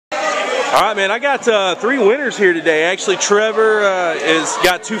All right, man, I got 3 winners here today. Actually, Trevor has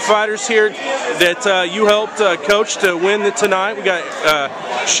got 2 fighters here that you helped coach to win tonight. We got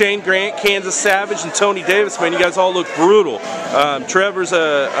Shane Grant, Kansas Savage, and Tony Davis. Man, you guys all look brutal. Trevor's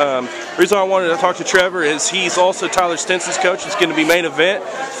the reason I wanted to talk to Trevor is he's also Tyler Stinson's coach. It's going to be main event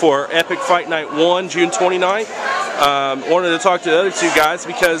for Epic Fight Night 1, June 29th. Wanted to talk to the other 2 guys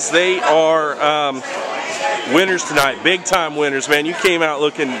because they are winners tonight, big time winners, man. You came out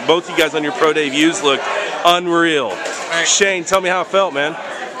looking, both of you guys on your pro debuts looked unreal. Thanks. Shane, tell me how it felt, man. It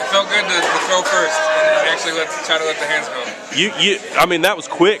felt good to throw first and actually try to let the hands go. I mean, that was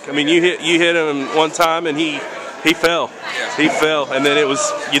quick. I mean, you hit him one time and he fell. Yeah. He fell, and then it was.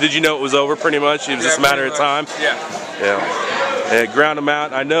 Did you know it was over pretty much? It was just a matter of time. Yeah. Yeah. Ground him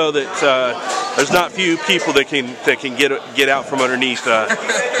out. I know that there's not few people that can get out from underneath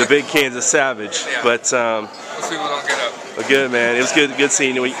the big Kansas Savage, yeah. But most people don't get up. But good, man. It was good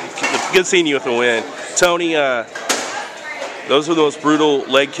seeing you. Good seeing you with a win, Tony. Those were the most brutal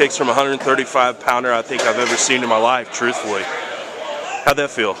leg kicks from a 135-pounder I think I've ever seen in my life. Truthfully, how'd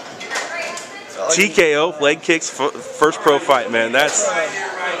that feel? TKO leg kicks, first pro fight, man. That's. This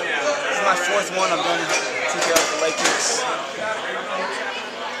is my 4th one. I'm doing TKO for leg kicks.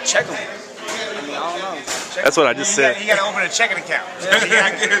 Check them. I mean, I don't know. That's what I just said. You gotta open a checking account.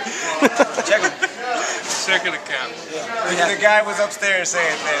 Check them. Checking account. Yeah. The guy was upstairs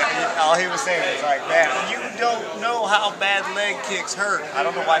saying that all he was saying was like, man, you don't know how bad leg kicks hurt. I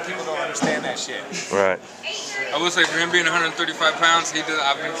don't know why people don't understand that shit. Right. I will say for him being 135 pounds,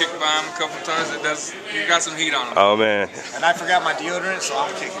 I've been kicked by him a couple times. He got some heat on him. Oh man. And I forgot my deodorant, so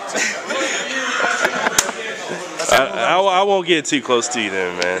I'm kicking too. I won't get too close to you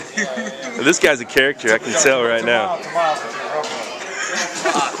then, man. This guy's a character, I can tell right now. Tomorrow's gonna be real close.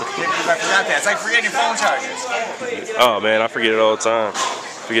 I forgot that. It's like forgetting your phone chargers. Oh man, I forget it all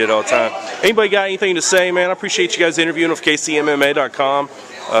the time. Anybody got anything to say, man? I appreciate you guys interviewing with KCMMA.com.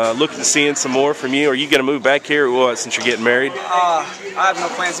 Looking to seeing some more from you. Are you gonna move back here or what, since you're getting married? I have no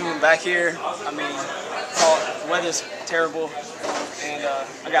plans to move back here. I mean, the weather's terrible, and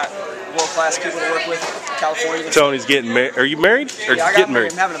I got world-class people to work with in California. Tony's getting married. Are you married? Or Yeah, I got getting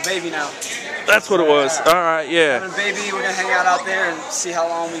married. married? I'm having a baby now. That's what it was. All right, yeah. Having a baby. We're gonna hang out there and see how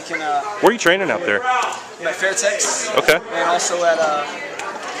long we can. Where are you training out there? I'm at Fairtex. Okay. And also at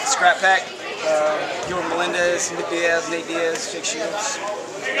Scrap Pack. Gilbert Melendez, Nick Diaz, Nate Diaz, Jake Shields.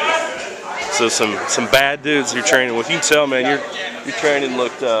 So some bad dudes you're training with. You can tell, man. Your training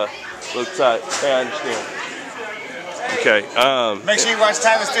looked tight. Yeah, I understand. Okay. Make sure you watch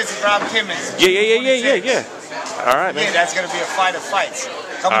Tyler Stinson, Rob Kimmons. Yeah. All right, man. Yeah, that's gonna be a fight of fights.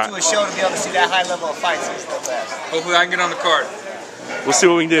 Coming to a show to be able to see that high level of fights is the best. Hopefully I can get on the card. We'll see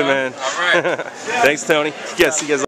what we can do, man. All right. Thanks, Tony. Yeah, see you guys.